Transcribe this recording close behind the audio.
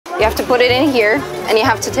You have to put it in here, and you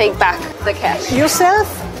have to take back the cash. Yourself?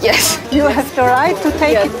 Yes. You have the right to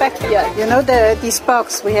take it back. Yeah. You know this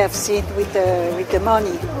box we have seen with the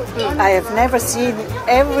money. I have never seen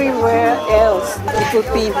everywhere else. It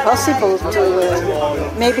would be impossible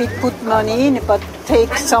to maybe put money in, but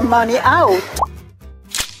take some money out.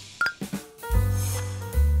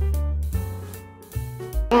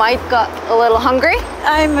 Might got a little hungry.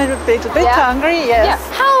 I'm a little bit hungry, yes.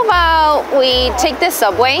 Yeah. How about we take the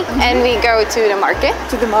subway and we go to the market?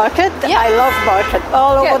 To the market? Yeah. I love market.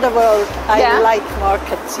 All over the world, I Yeah. like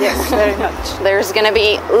markets, yes, very much. There's gonna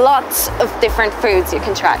be lots of different foods you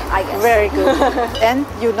can try, I guess. Very good. And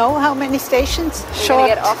you know how many stations? We're gonna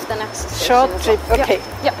get off the next Short station. trip, okay.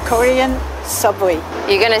 Yep. Korean subway.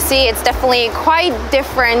 You're gonna see it's definitely quite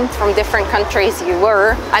different from different countries you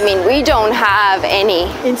were. I mean, we don't have any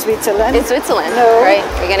In Switzerland. in Switzerland, No. right?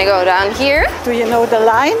 We're gonna go down here. Do you know the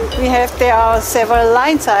line? There are several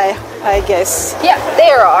lines, I guess. Yeah,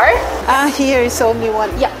 there are. Here is only one.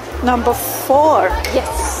 Yeah. Number 4.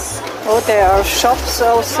 Yes. Oh, there are shops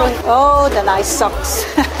also. Oh, the nice socks.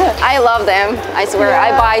 I love them. I swear, Yeah.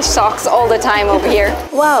 I buy socks all the time over here.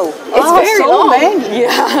 Wow. It's very so long. many.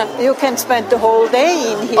 Yeah. You can spend the whole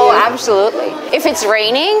day in here. Oh, absolutely. If it's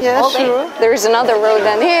raining, Yeah, all day. sure. There's another road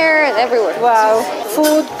down here and everywhere. Wow.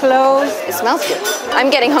 Food, clothes. It smells good. I'm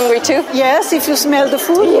getting hungry too. Yes, if you smell the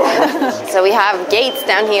food. So we have gates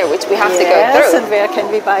down here which we have to go Yes, through. and where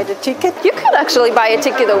can we buy the ticket? You could actually buy a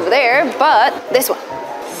ticket over there, but this one.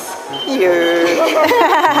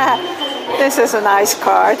 This is a nice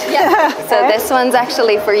card. Yeah. So this one's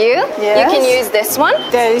actually for you. Yes. You can use this one.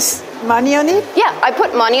 There is money on it. Yeah, I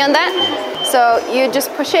put money on that. So you just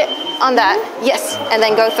push it on that. Yes, and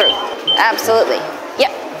then go through. Absolutely.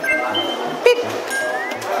 Yep. Beep.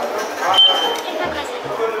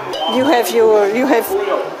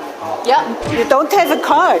 Yeah. You don't have a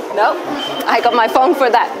card. No. I got my phone for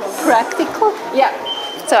that. Practical. Yeah.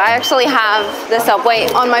 So I actually have the subway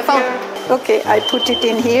on my phone. Okay, I put it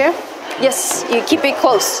in here. Yes, you keep it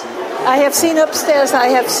close. I have seen upstairs, I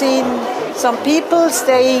have seen some people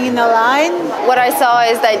staying in a line. What I saw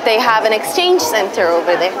is that they have an exchange center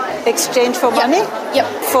over there. Exchange for money? Yep.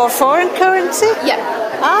 For foreign currency? Yeah.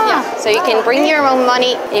 Ah. Yeah. So you can bring your own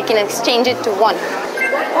money, you can exchange it to one.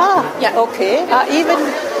 Ah, Yeah. okay. Even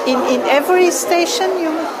in every station you...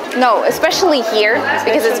 No, especially here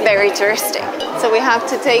because it's very touristic. So we have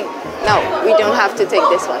to take, no, we don't have to take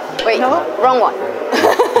this one. Wait, No? wrong one.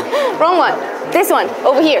 Wrong one. This one,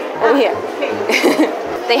 over here, over here.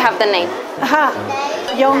 They have the name. Aha,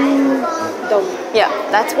 Yeongdong. Yeah,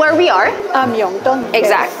 that's where we are. Yeongdong.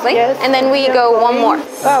 Exactly. Yes. And then we go one more.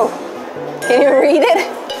 Oh, Can you read it?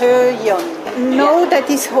 Heyeon. No, that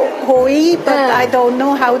is Hoi, but I don't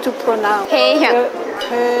know how to pronounce. Heyeon.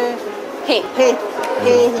 Hey.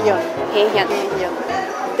 Heyeon. Heyeon.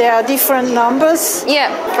 There are different numbers. Yeah,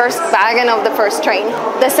 first wagon of the first train.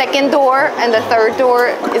 The second door and the third door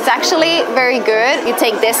is actually very good. You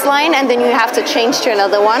take this line and then you have to change to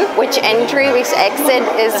another one. Which entry, which exit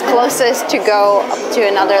is closest to go up to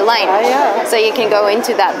another line. yeah. So you can go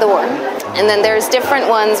into that door. And then there's different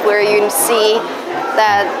ones where you see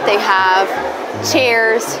that they have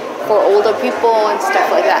chairs for older people and stuff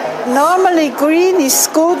like that. Normally green is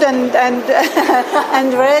good and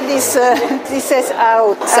and red is this says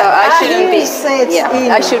out. So I shouldn't here be. it says Yeah,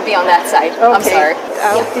 in. I should be on that side. I'm Okay. sorry.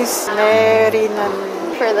 Out is Nerinen.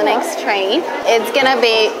 For the next train, it's gonna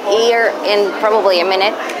be here in probably a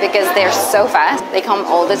minute because they're so fast. They come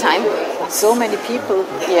all the time. So many people.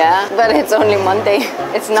 Yeah, but it's only Monday.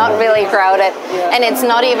 It's not really crowded, and it's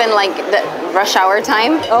not even like the rush hour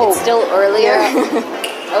time. Oh. It's still earlier.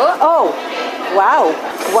 Oh, wow!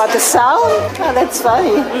 What a sound! Oh, that's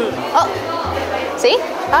funny. Oh, see?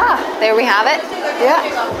 There we have it. Yeah.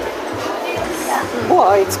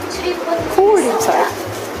 Boy, it's cool inside.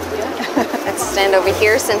 Let's stand over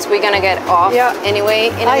here since we're gonna get off anyway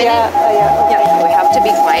in a minute. Yeah. We have to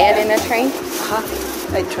be quiet in a train.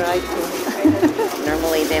 I try to.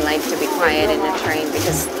 Normally they like to be quiet in a train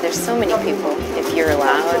because there's so many people if you're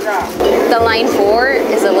allowed. The line 4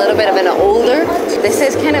 is a little bit of an older. This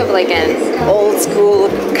is kind of like an old school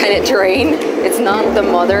kind of train. It's not the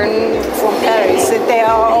modern From Paris. They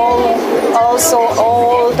are all also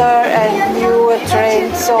older and newer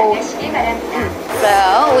trains. So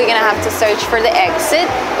we're gonna have to search for the exit,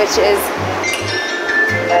 which is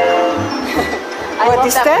What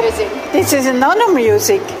is that? Music. This is another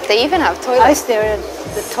music. They even have I toilets. stare at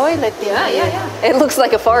the toilet. Yeah. It looks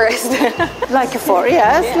like a forest. Like a forest.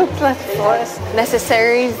 Yes, looks like a forest.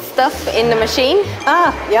 Necessary stuff in the machine.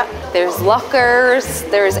 Ah, yeah. There's lockers.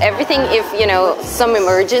 There's everything if, some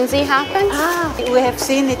emergency happens. Ah, we have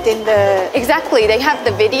seen it in the... Exactly. They have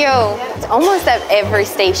the video. It's almost at every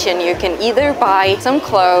station. You can either buy some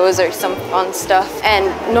clothes or some fun stuff. And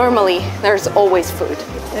normally, there's always food.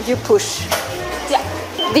 And you push. Yeah.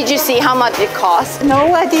 Did you see how much it costs?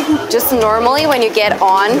 No, I didn't. Just normally when you get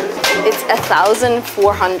on, it's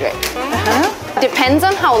 1,400. Depends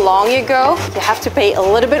on how long you go. You have to pay a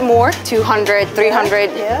little bit more, 200, 300,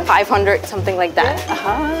 Yeah. 500, something like that.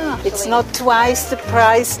 It's not twice the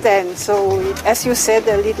price then, so as you said,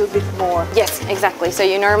 a little bit more. Yes, exactly. So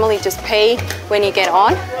you normally just pay when you get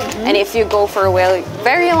on, and if you go for a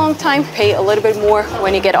very long time, pay a little bit more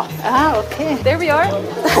when you get off. Ah, okay. There we are.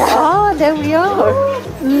 Oh, there we are.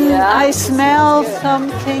 I smell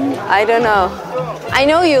something. I don't know. I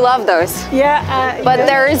know you love those, Yeah, but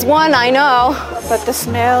there is one I know. But the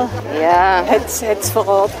smell, Yeah. it's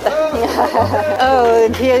verrotten. Oh,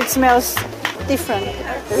 and here it smells different.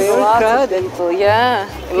 Very crowded. People, yeah.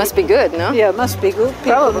 It must be good, no? Yeah, must be good.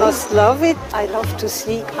 People must love it. I love to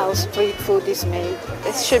see how street food is made.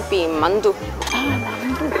 This should be mandu.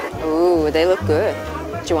 Ooh, they look good.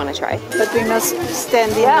 Do you want to try? But we must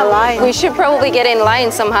stand in the line. We should probably get in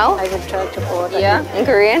line somehow. I will try to order. In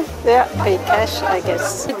Korean. Yeah, pay cash, I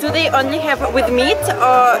guess. Do they only have with meat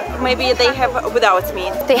or maybe they have without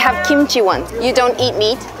meat? They have kimchi ones. You don't eat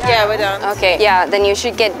meat? Yeah, we don't. Okay, yeah, then you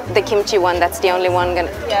should get the kimchi one. That's the only one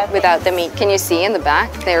without the meat. Can you see in the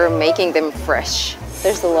back? They're making them fresh.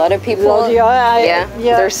 There's a lot of people. Yeah,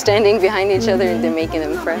 They're standing behind each other and they're making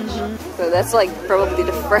them fresh. So that's like probably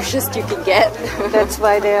the freshest you can get. That's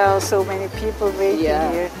why there are so many people waiting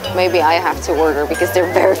here. Maybe I have to order because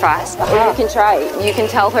they're very fast. Or you can try. You can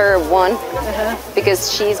tell her one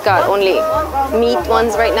because she's got only meat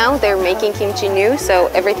ones right now. They're making kimchi new, so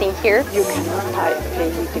everything here. You cannot pay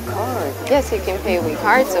with the card. Yes, you can pay with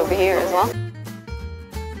cards over here as well.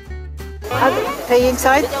 Pay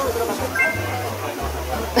inside?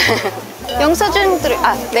 영수증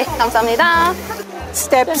네, 감사합니다.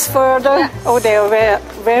 Steps further. Oh, they are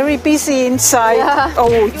very busy inside. Yeah. Oh,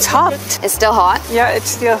 it's hot. It's still hot. Yeah, it's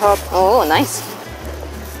still hot. Oh, nice.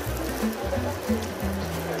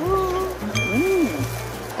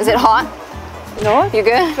 Is it hot? No? You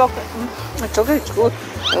good? It's okay, it's good.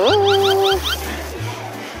 Ooh.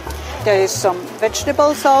 There is some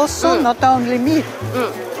vegetables also, not only meat.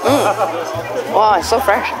 Wow, it's so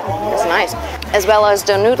fresh. It's nice. As well as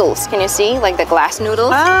the noodles. Can you see? Like the glass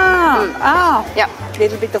noodles? Yeah.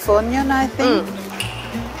 Little bit of onion, I think.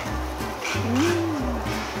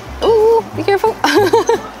 Ooh, be careful.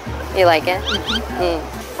 You like it?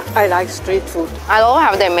 I like street food. I love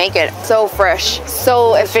how they make it. So fresh,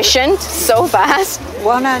 so efficient, so fast.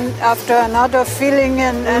 One and after another, filling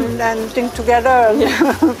and thing together.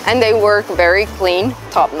 And they work very clean,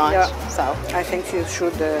 top notch. Yeah. So I think you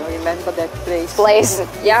should remember that place.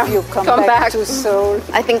 Yeah. If you come back to Seoul.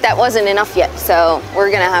 I think that wasn't enough yet, so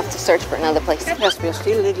we're gonna have to search for another place. Yes, we're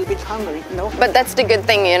still a little bit hungry. No. But that's the good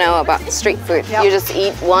thing, about street food. Yeah. You just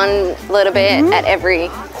eat one little bit at every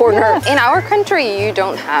corner. In our country, you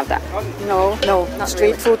don't have that. No.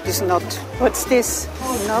 Street food is not. What's this?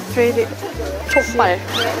 Not really. 족발.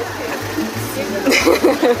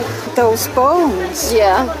 Those bones.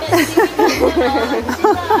 Yeah.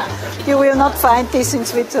 You will not find this in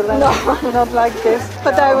Switzerland. No. Not like this.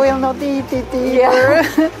 But I will not eat it either.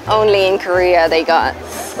 Only in Korea they got.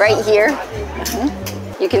 Right here.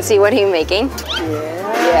 You can see what he's making.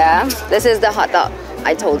 Yeah. This is the hot dog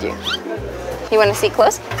I told you. You want to see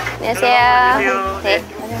close? 안녕하세요. 네.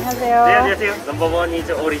 안녕하세요. 네, 안녕하세요. Number one is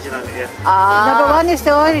original. Yeah. Number one is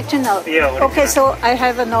the original. Yeah, original. Okay, so I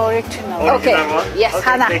have an original. Original one? Yes. Okay,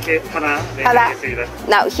 하나. thank you. 하나. 네, 하나. 알겠습니다.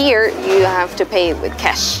 Now here you have to pay with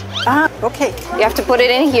cash. Okay. You have to put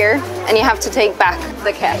it in here and you have to take back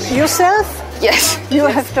the cash. Yourself? Yes. You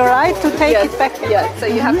have the right to take it back. Yeah, so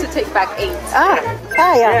you have to take back 8.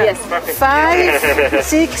 Yeah. Yes. Perfect. 5,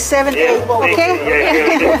 6, 7, 8. Yeah, Okay.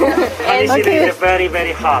 And Okay. it's very,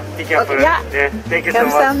 very hot. Be careful. Okay. Yeah. Yeah. Thank you so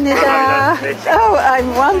much. 감사합니다. 네. Oh,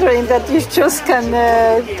 I'm wondering that you just can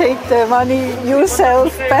take the money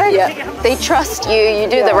yourself back. Yeah. They trust you, you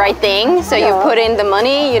do the right thing, so you put in the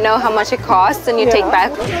money, you know how much it costs, and you take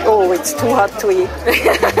back. Oh, it's too hot to eat.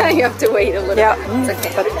 You have to wait a little Yeah. bit. It's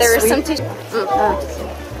okay. But There is sweet. some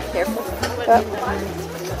Careful.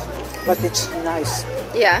 But it's nice.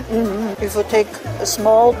 Yeah. If you take a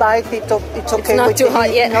small bite, it's okay. Not with too the hot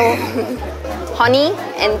heat. yet. No. Honey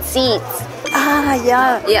and seeds.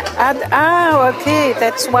 Yeah. Yeah. Okay.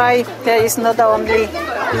 That's why there is not only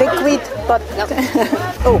liquid, but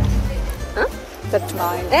oh, Huh? that's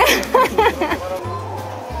mine.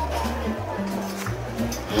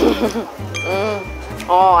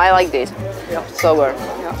 Oh, I like these. Yeah. So good.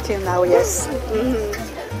 Yeah, till now, yes.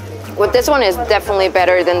 Well, this one is definitely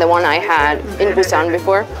better than the one I had in Busan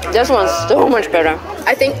before. This one's so much better.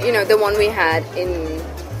 I think, the one we had in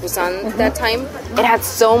Busan that time, it had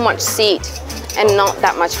so much seed and not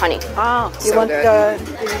that much honey. You So want good.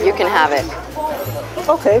 You can have it.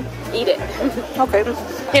 Okay. Eat it. Okay.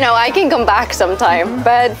 I can come back sometime,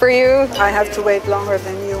 but for you, I have to wait longer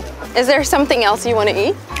than you. is there something else you want to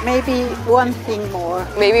eat? Maybe one thing more.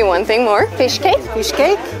 Maybe one thing more? Fish cake? Fish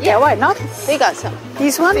cake? Yeah, why not? We got some.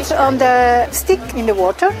 This one's on the stick in the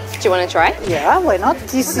water. Do you want to try? Yeah, why not?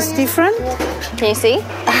 This is different. Can you see?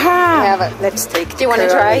 Aha! Let's take. Do you want to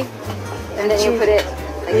try? And then you put it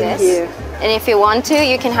like in this. here. And if you want to,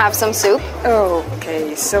 you can have some soup.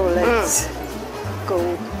 Okay, so let's go.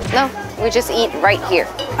 No, we just eat right here.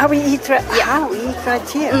 We eat right. Yeah, we eat right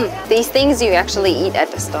here. These things you actually eat at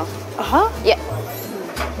the stall. Yeah.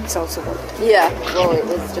 It's also good. Yeah. Well, it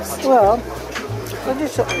was just. Well, what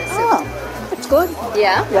is it? It's good.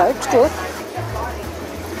 Yeah. Yeah, it's good.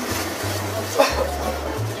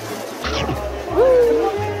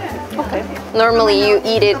 Okay. Normally you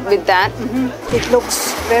eat it with that. It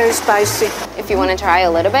looks very spicy. If you want to try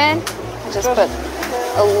a little bit, just put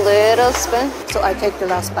a little spoon. So I take the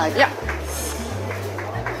last bite. Yeah.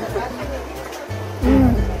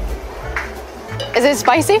 Is it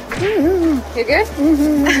spicy? You good?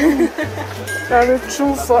 I will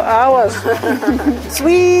chew for hours.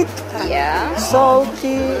 Sweet, Yeah.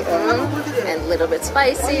 salty, And a little bit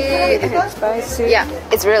spicy. spicy. Yeah.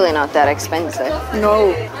 It's really not that expensive.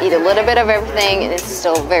 No. Eat a little bit of everything and it's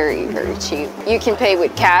still very, very cheap. You can pay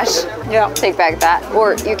with cash. Yeah. Take back that.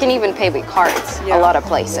 Or you can even pay with cards. Yeah. A lot of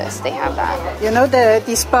places they have that.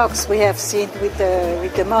 This box we have seen with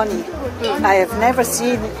the money. I have never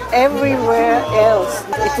seen everywhere else.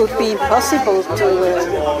 It would be impossible to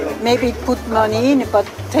maybe put money in, but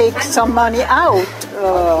take some money out.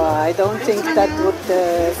 I don't think that would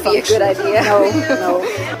Be a good idea. No.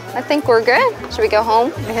 I think we're good. Should we go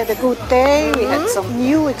home? We had a good day. We had some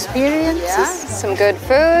new experiences. Some good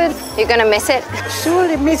food. You're gonna miss it.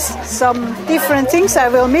 Surely miss some different things. I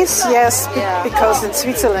will miss, yes, Yeah. because in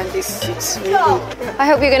Switzerland it's really. I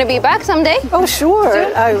hope you're gonna be back someday. Oh, sure,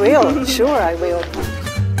 I will. Sure, I will.